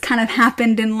things kind of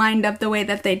happened and lined up the way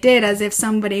that they did, as if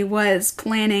somebody was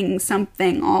planning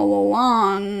something all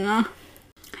along.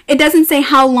 It doesn't say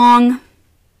how long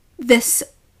this,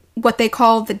 what they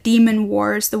call the demon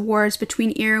wars, the wars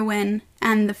between Irwin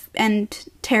and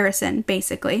Terrason,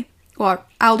 basically, or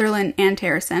Alderlin and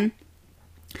Terrason.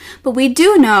 But we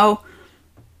do know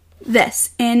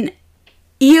this. In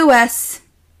EOS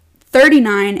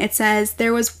 39, it says,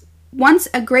 "There was once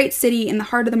a great city in the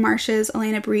heart of the marshes,"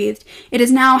 Elena breathed. "It is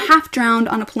now half drowned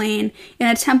on a plain. In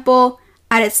a temple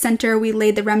at its center we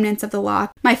laid the remnants of the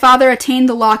lock. My father attained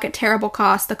the lock at terrible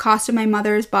cost, the cost of my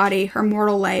mother's body, her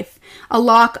mortal life. A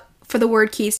lock for the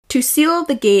word keys, to seal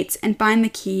the gates and bind the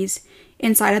keys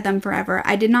inside of them forever.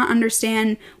 I did not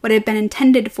understand what it had been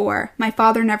intended for. My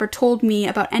father never told me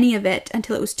about any of it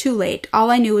until it was too late.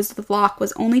 All I knew was that the lock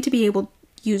was only to be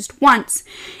used once,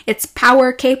 its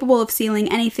power capable of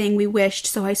sealing anything we wished,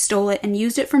 so I stole it and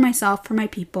used it for myself, for my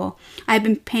people. I have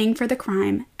been paying for the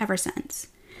crime ever since."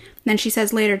 Then she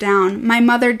says later down, "My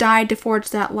mother died to forge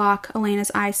that lock." Elena's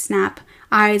eyes snap,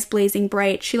 eyes blazing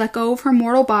bright. "She let go of her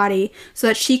mortal body so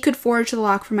that she could forge the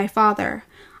lock for my father.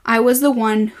 I was the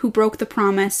one who broke the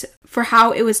promise for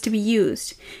how it was to be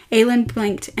used." Aelin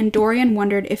blinked, and Dorian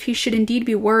wondered if he should indeed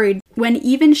be worried when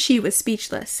even she was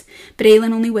speechless. But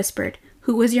Aelin only whispered,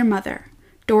 "Who was your mother?"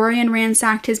 Dorian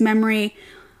ransacked his memory,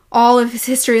 all of his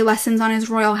history lessons on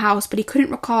his royal house, but he couldn't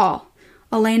recall.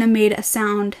 Elena made a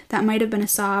sound that might have been a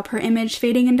sob, her image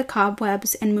fading into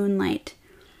cobwebs and moonlight.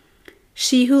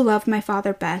 "She who loved my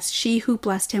father best, she who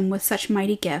blessed him with such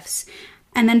mighty gifts,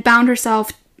 and then bound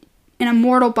herself in a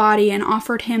mortal body and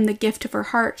offered him the gift of her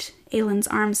heart." Aelin's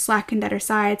arms slackened at her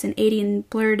sides, and Aedion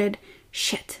blurted,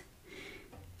 "Shit."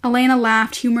 Elena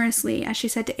laughed humorously as she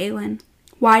said to Aelin,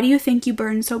 "Why do you think you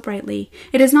burn so brightly?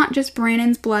 It is not just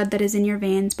Brannon's blood that is in your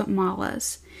veins, but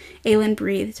Mala's." Aelin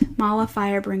breathed. "Mala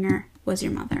Firebringer was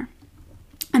your mother."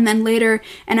 And then later,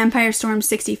 in Empire Storm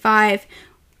 65,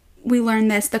 we learn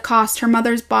this, the cost, her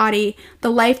mother's body, the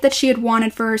life that she had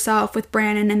wanted for herself with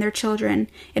Brannon and their children.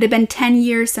 It had been 10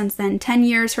 years since then. 10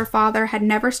 years her father had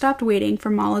never stopped waiting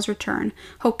for Mala's return,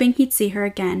 hoping he'd see her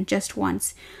again, just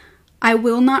once. "I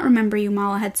will not remember you,"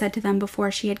 Mala had said to them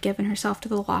before she had given herself to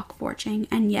the lock forging,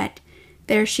 and yet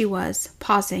There she was,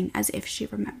 pausing as if she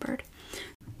remembered.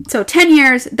 So 10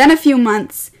 years, then a few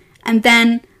months, and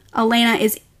then Elena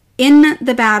is in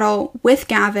the battle with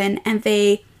Gavin, and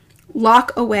they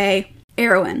lock away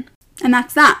Arwen. And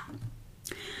that's that.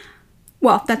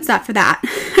 Well, that's that for that.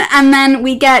 And then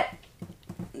we get...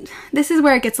 This is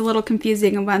where it gets a little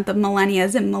confusing about the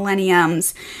millennias and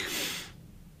millenniums.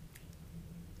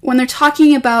 When they're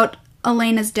talking about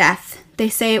Elena's death, they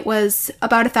say it was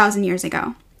about 1,000 years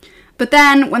ago. But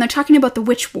then when they're talking about the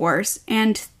Witch Wars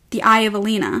and the Eye of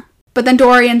Elena, but then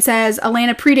Dorian says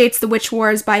Elena predates the Witch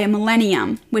Wars by a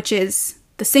millennium, which is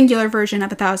the singular version of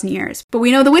 1,000 years. But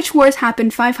we know the Witch Wars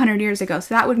happened 500 years ago,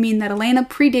 so that would mean that Elena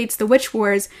predates the Witch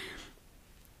Wars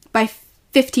by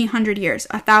 1,500 years,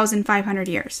 1,500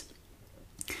 years.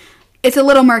 It's a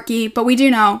little murky, but we do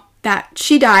know that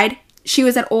she died. She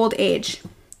was at old age.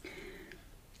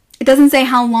 It doesn't say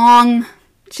how long,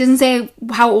 she doesn't say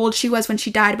how old she was when she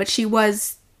died, but it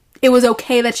was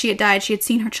okay that she had died. She had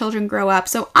seen her children grow up.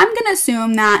 So I'm going to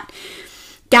assume that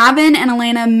Gavin and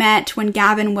Elena met when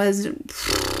Gavin was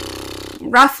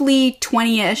roughly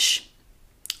 20-ish,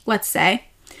 let's say.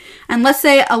 And let's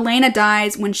say Elena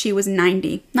dies when she was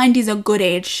 90. 90 is a good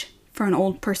age for an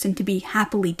old person to be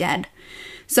happily dead.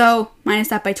 So minus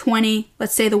that by 20.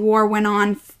 Let's say the war went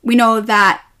on. We know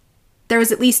that there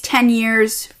was at least 10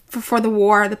 years for the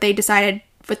war that they decided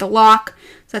with the lock.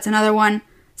 So that's another one.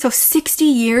 So 60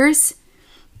 years,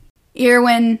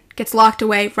 Arwen gets locked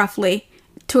away roughly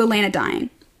to Elena dying.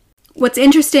 What's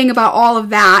interesting about all of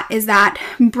that is that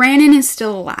Brannon is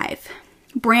still alive.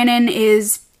 Brannon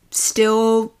is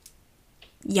still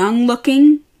young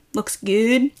looking, looks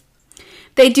good.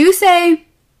 They do say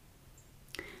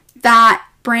that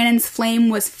Brannon's flame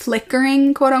was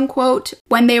flickering, quote unquote,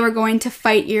 when they were going to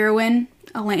fight Arwen,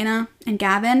 Elena, and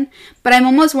Gavin. But I'm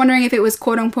almost wondering if it was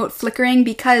quote unquote flickering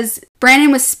because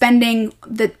Brannon was spending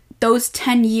those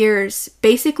 10 years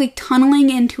basically tunneling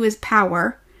into his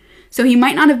power. So he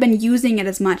might not have been using it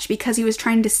as much because he was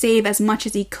trying to save as much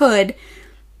as he could.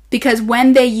 Because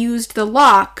when they used the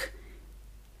lock,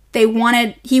 he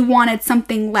wanted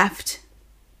something left.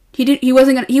 He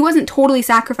wasn't totally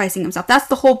sacrificing himself. That's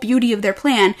the whole beauty of their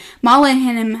plan. Mala and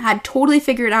him had totally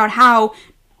figured out how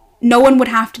no one would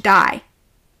have to die.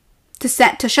 To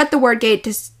shut the word gate,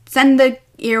 to send the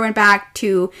Arwen back,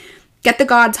 to get the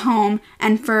gods home,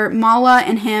 and for Mala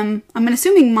and him, I'm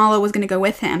assuming Mala was going to go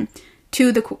with him,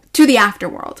 to the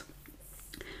afterworld.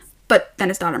 But then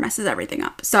his daughter messes everything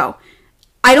up. So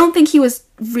I don't think he was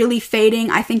really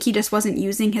fading. I think he just wasn't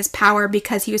using his power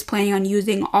because he was planning on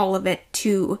using all of it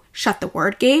to shut the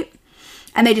word gate.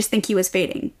 And they just think he was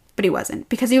fading, but he wasn't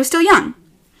because he was still young.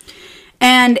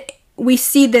 And we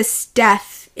see this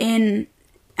death in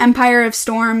Empire of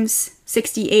Storms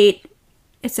 68.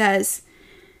 It says,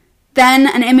 "Then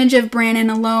an image of Brannon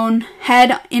alone,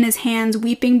 head in his hands,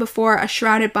 weeping before a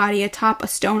shrouded body atop a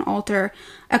stone altar.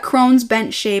 A crone's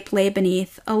bent shape lay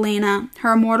beneath. Elena,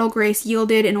 her immortal grace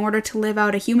yielded in order to live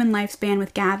out a human lifespan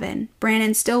with Gavin.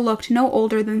 Brannon still looked no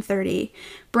older than 30.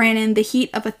 Brannon, the heat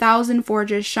of 1,000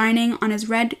 forges shining on his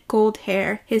red gold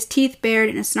hair, his teeth bared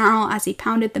in a snarl as he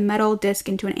pounded the metal disc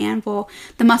into an anvil,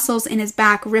 the muscles in his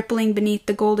back rippling beneath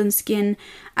the golden skin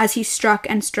as he struck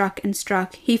and struck and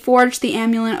struck. He forged the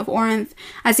amulet of Orinth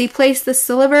as he placed the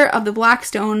sliver of the black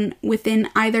stone within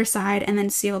either side and then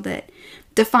sealed it.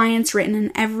 Defiance written in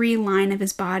every line of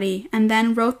his body, and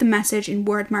then wrote the message in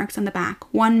word marks on the back.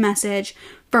 One message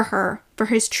for her, for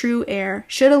his true heir.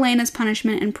 Should Elena's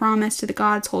punishment and promise to the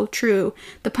gods hold true,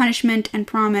 the punishment and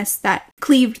promise that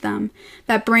cleaved them,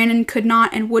 that Brannon could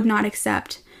not and would not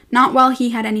accept, not while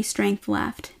he had any strength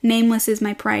left. Nameless is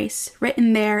my price,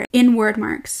 written there in word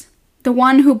marks. The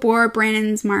one who bore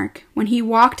Brannon's mark, when he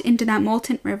walked into that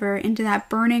molten river, into that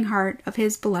burning heart of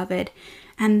his beloved,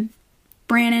 and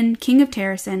Brannon, King of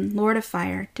Terrasen, Lord of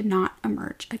Fire, did not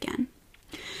emerge again."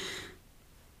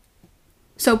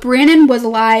 So Brannon was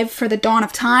alive for the dawn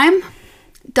of time,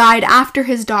 died after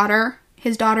his daughter.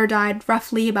 His daughter died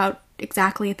roughly about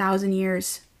exactly 1,000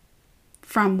 years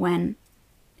from when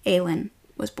Aelin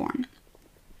was born.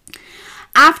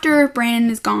 After Brannon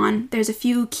is gone, there's a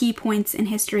few key points in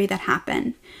history that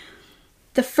happen.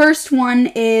 The first one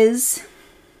is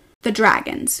the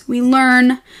dragons. We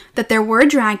learn that there were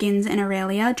dragons in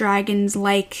Aurelia, dragons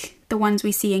like the ones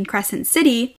we see in Crescent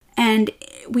City, and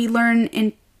we learn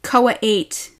in Koa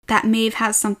 8 that Maeve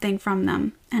has something from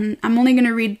them. And I'm only going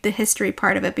to read the history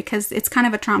part of it because it's kind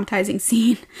of a traumatizing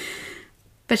scene.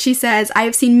 But she says, "I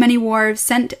have seen many wars,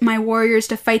 sent my warriors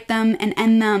to fight them and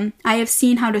end them. I have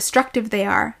seen how destructive they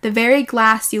are. The very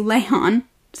glass you lay on,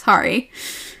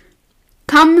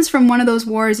 comes from one of those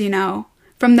wars, you know.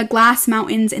 from the glass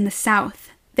mountains in the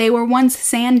south. They were once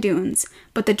sand dunes,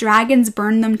 but the dragons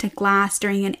burned them to glass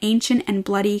during an ancient and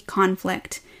bloody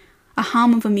conflict. A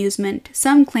hum of amusement.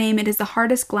 Some claim it is the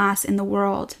hardest glass in the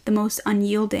world, the most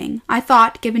unyielding. I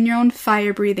thought, given your own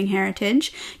fire-breathing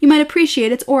heritage, you might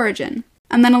appreciate its origin.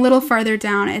 And then a little farther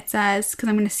down it says, because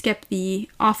I'm going to skip the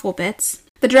awful bits,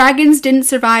 the dragons didn't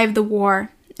survive the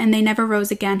war, and they never rose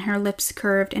again. Her lips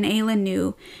curved, and Aelin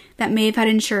knew that Maeve had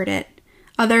ensured it.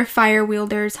 Other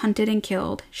fire-wielders hunted and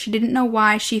killed. She didn't know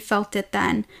why she felt it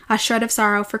then, a shred of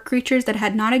sorrow for creatures that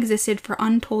had not existed for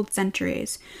untold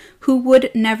centuries, who would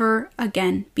never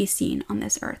again be seen on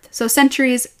this earth. So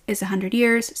centuries is 100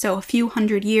 years, so a few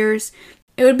hundred years.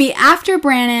 It would be after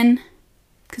Brannon,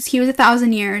 because he was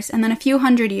 1,000 years, and then a few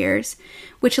hundred years,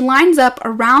 which lines up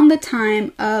around the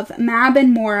time of Mab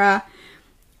and Mora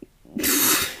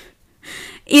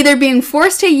either being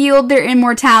forced to yield their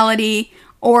immortality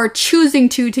or choosing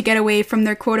to get away from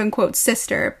their quote-unquote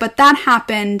sister. But that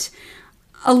happened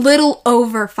a little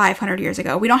over 500 years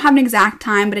ago. We don't have an exact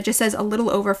time, but it just says a little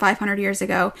over 500 years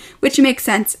ago, which makes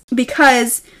sense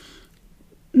because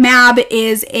Mab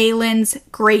is Aelin's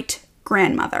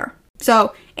great-grandmother.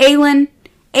 So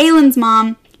Aelin's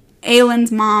mom,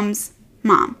 Aelin's mom's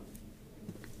mom,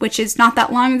 which is not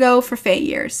that long ago for Fae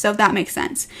years, so that makes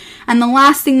sense. And the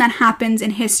last thing that happens in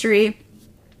history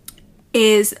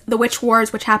is the Witch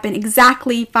Wars, which happened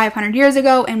exactly 500 years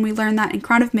ago, and we learned that in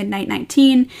Crown of Midnight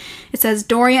 19. It says,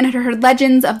 Dorian had heard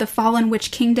legends of the fallen witch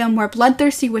kingdom where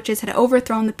bloodthirsty witches had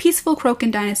overthrown the peaceful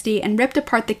Crocan dynasty and ripped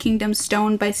apart the kingdom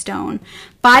stone by stone.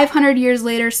 500 years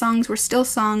later, songs were still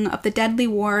sung of the deadly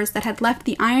wars that had left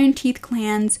the Iron Teeth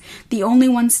clans the only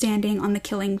ones standing on the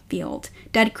killing field.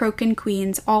 Dead Crocan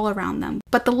queens all around them.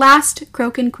 But the last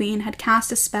Crocan queen had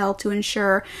cast a spell to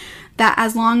ensure that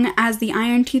as long as the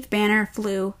Iron Teeth banner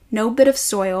flew, no bit of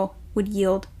soil would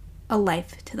yield a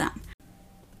life to them.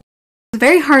 It was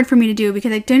very hard for me to do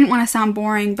because I didn't want to sound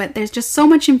boring, but there's just so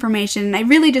much information, and I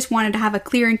really just wanted to have a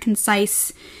clear and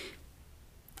concise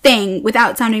thing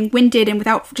without sounding winded and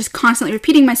without just constantly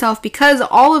repeating myself, because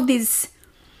all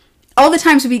the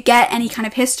times we get any kind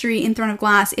of history in Throne of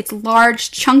Glass, it's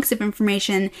large chunks of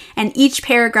information, and each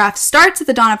paragraph starts at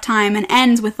the dawn of time and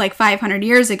ends with like 500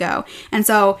 years ago. And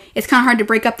so it's kind of hard to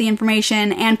break up the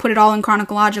information and put it all in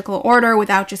chronological order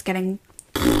without just getting...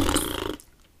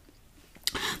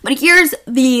 But here's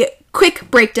the quick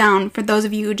breakdown for those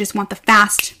of you who just want the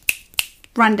fast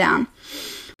rundown.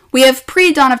 We have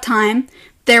pre-dawn of time.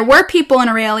 There were people in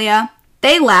Aurelia.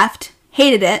 They left,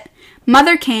 hated it.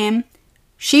 Mother came.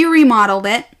 She remodeled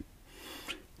it.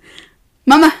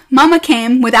 Mama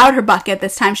came without her bucket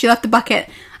this time. She left the bucket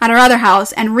at her other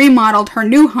house and remodeled her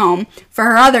new home for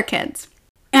her other kids.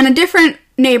 In a different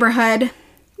neighborhood,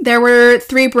 there were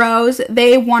 3 bros.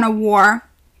 They won a war.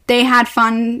 They had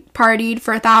fun, partied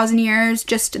for 1,000 years,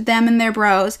 just them and their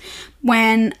bros,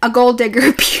 when a gold digger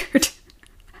appeared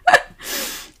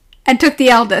and took the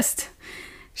eldest.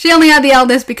 She only had the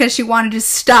eldest because she wanted his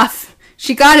stuff.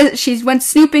 She went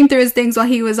snooping through his things while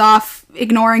he was off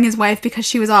ignoring his wife because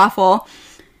she was awful.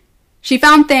 She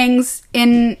found things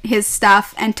in his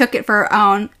stuff and took it for her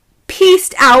own.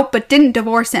 Pieced out but didn't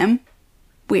divorce him.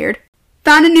 Weird.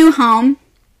 Found a new home.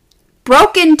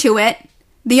 Broke into it.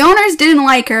 The owners didn't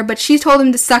like her, but she told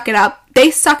him to suck it up. They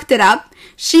sucked it up.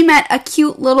 She met a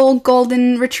cute little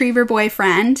golden retriever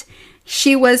boyfriend.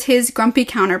 She was his grumpy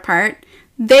counterpart.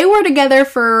 They were together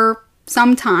for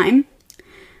some time.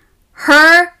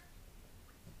 Her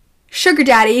sugar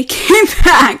daddy came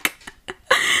back,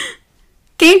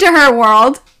 came to her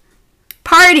world,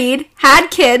 partied, had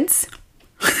kids.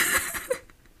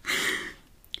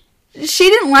 She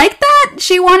didn't like that.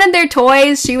 She wanted their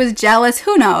toys. She was jealous.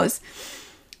 Who knows?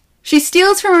 She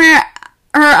steals from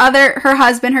her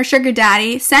husband, her sugar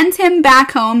daddy, sends him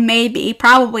back home, maybe,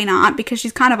 probably not, because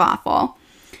she's kind of awful.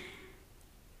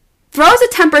 Throws a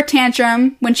temper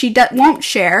tantrum when she won't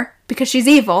share, because she's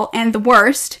evil and the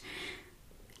worst.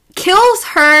 Kills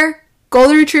her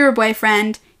golden retriever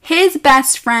boyfriend, his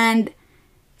best friend,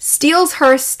 steals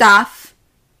her stuff,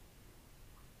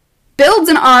 builds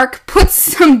an ark, puts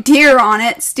some deer on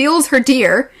it, steals her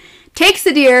deer, takes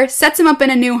the deer, sets him up in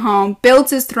a new home,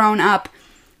 builds his throne up,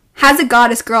 has a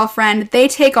goddess girlfriend. They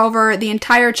take over the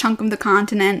entire chunk of the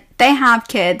continent. They have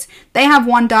kids. They have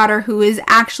one daughter who is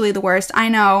actually the worst. I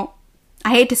know. I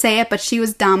hate to say it, but she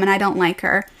was dumb and I don't like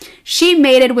her. She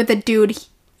mated with a dude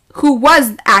who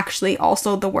was actually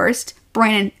also the worst.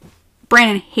 Brannon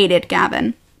hated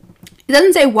Gavin. It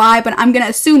doesn't say why, but I'm going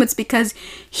to assume it's because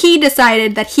he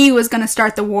decided that he was going to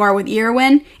start the war with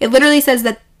Irwin. It literally says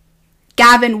that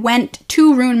Gavin went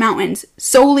to Rune Mountains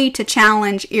solely to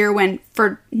challenge Irwin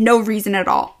for no reason at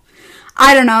all.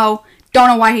 I don't know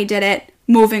why he did it.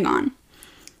 Moving on.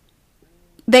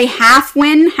 They half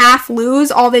win, half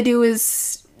lose. All they do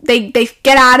is they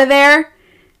get out of there,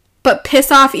 but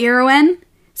piss off Irwin,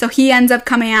 so he ends up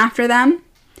coming after them.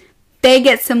 They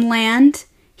get some land.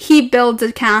 He builds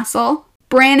a castle.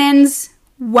 Brannon's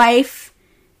wife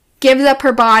gives up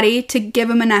her body to give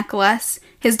him a necklace.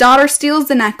 His daughter steals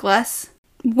the necklace,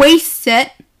 wastes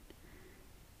it,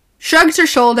 shrugs her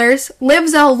shoulders,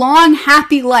 lives a long,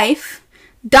 happy life,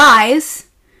 dies.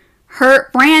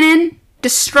 Brannon,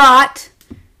 distraught,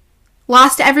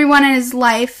 lost everyone in his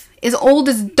life, is old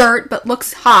as dirt but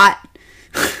looks hot,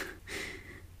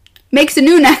 makes a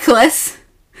new necklace,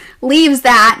 leaves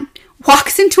that,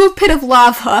 walks into a pit of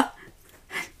lava,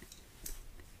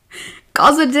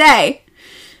 calls it a day.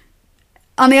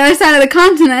 On the other side of the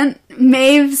continent,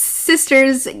 Maeve's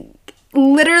sisters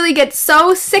literally get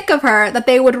so sick of her that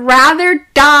they would rather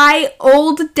die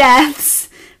old deaths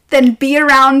than be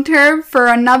around her for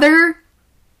another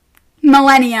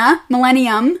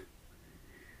millennium,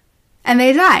 and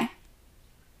they die.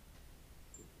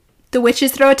 The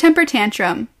witches throw a temper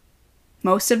tantrum.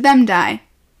 Most of them die.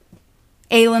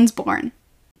 Aelin's born.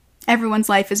 Everyone's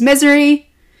life is misery.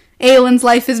 Aelin's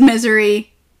life is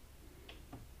misery.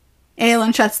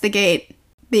 Aelin shuts the gate.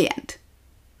 The end.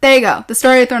 There you go. The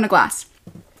story of Throne of Glass.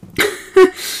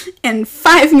 In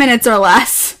 5 minutes or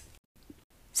less.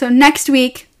 So next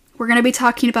week, we're going to be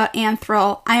talking about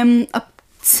Anthril. I am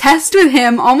obsessed with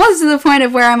him, almost to the point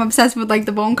of where I'm obsessed with, like,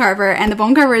 the Bone Carver, and the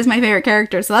Bone Carver is my favorite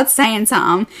character, so that's saying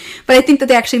something. But I think that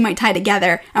they actually might tie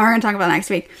together, and we're going to talk about it next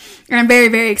week. And I'm very,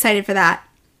 very excited for that.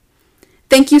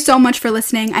 Thank you so much for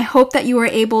listening. I hope that you were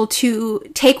able to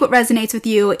take what resonates with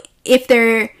you.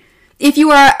 If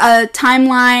you are a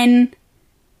timeline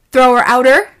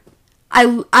thrower-outer,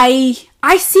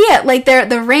 I see it, like,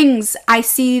 the rings, I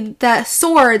see the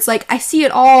swords, like, I see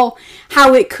it all,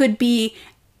 how it could be,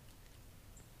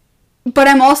 but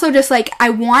I'm also just, like, I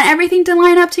want everything to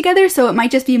line up together, so it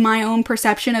might just be my own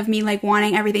perception of me, like,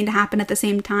 wanting everything to happen at the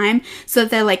same time, so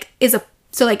that there, like,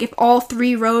 so, like, if all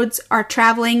three roads are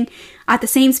traveling at the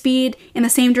same speed, in the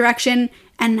same direction,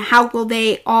 and how will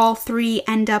they all three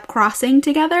end up crossing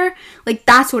together, like,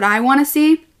 that's what I want to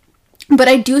see. But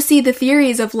I do see the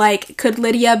theories of, like, could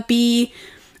Lydia be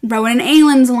Rowan and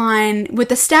Aelin's line with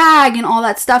the stag and all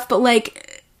that stuff, but,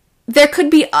 like, there could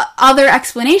be other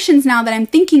explanations now that I'm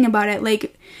thinking about it.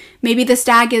 Like, maybe the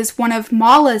stag is one of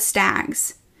Mala's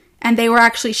stags, and they were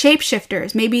actually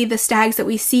shapeshifters. Maybe the stags that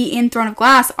we see in Throne of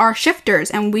Glass are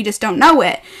shifters, and we just don't know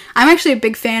it. I'm actually a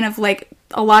big fan of, like,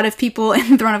 a lot of people in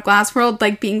the Throne of Glass world,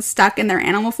 like, being stuck in their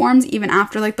animal forms even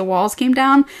after, like, the walls came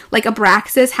down. Like,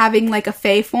 Abraxas having, like, a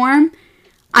fae form.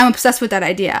 I'm obsessed with that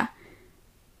idea.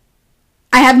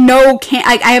 I have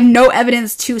no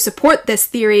evidence to support this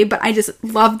theory, but I just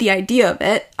love the idea of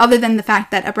it, other than the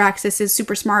fact that Abraxas is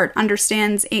super smart,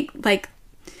 understands things,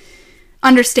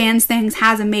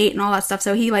 has a mate and all that stuff,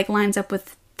 so he, like, lines up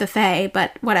with the fae,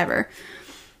 but whatever.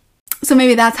 So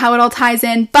maybe that's how it all ties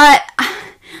in, but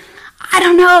I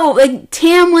don't know, like,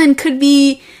 Tamlin could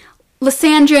be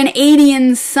Lysandra and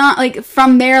Aedian's son, like,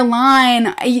 from their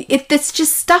line. It's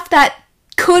just stuff that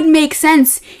could make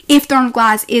sense if Throne of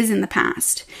Glass is in the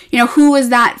past. You know, who was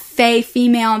that fae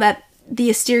female that the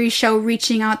Asteri show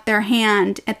reaching out their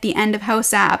hand at the end of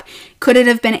Hosab? Could it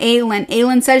have been Aelin?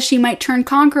 Aelin says she might turn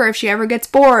Conqueror if she ever gets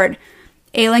bored.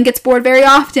 Aelin gets bored very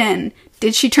often.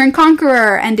 Did she turn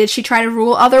Conqueror? And did she try to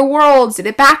rule other worlds? Did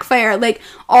it backfire? Like,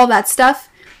 all that stuff.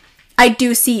 I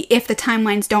do see if the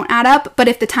timelines don't add up, but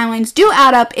if the timelines do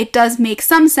add up, it does make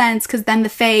some sense, because then the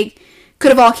fae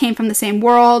could have all came from the same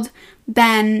world.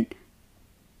 Then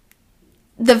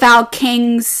the Val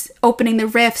Kings opening the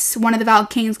rifts, one of the Val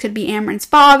Kings could be Amren's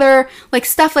father. Like,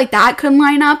 stuff like that could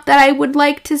line up that I would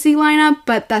like to see line up,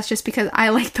 but that's just because I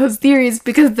like those theories,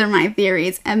 because they're my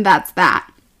theories, and that's that.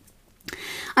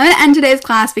 I'm going to end today's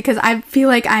class because I feel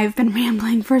like I've been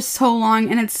rambling for so long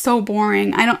and it's so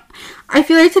boring. I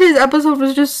feel like today's episode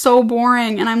was just so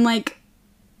boring, and I'm, like,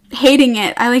 hating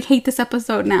it. I, like, hate this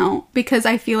episode now because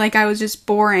I feel like I was just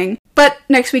boring. But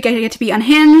next week I get to be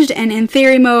unhinged and in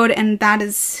theory mode, and that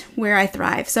is where I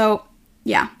thrive. So,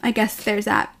 yeah, I guess there's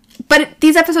that. But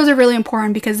these episodes are really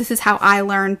important because this is how I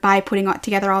learn, by putting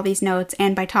together all these notes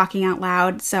and by talking out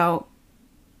loud. So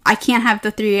I can't have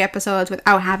the 3 episodes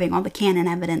without having all the canon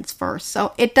evidence first.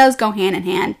 So it does go hand in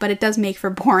hand, but it does make for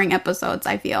boring episodes,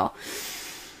 I feel.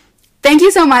 Thank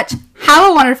you so much. Have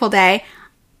a wonderful day.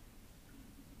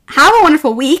 Have a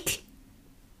wonderful week.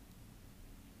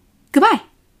 Goodbye.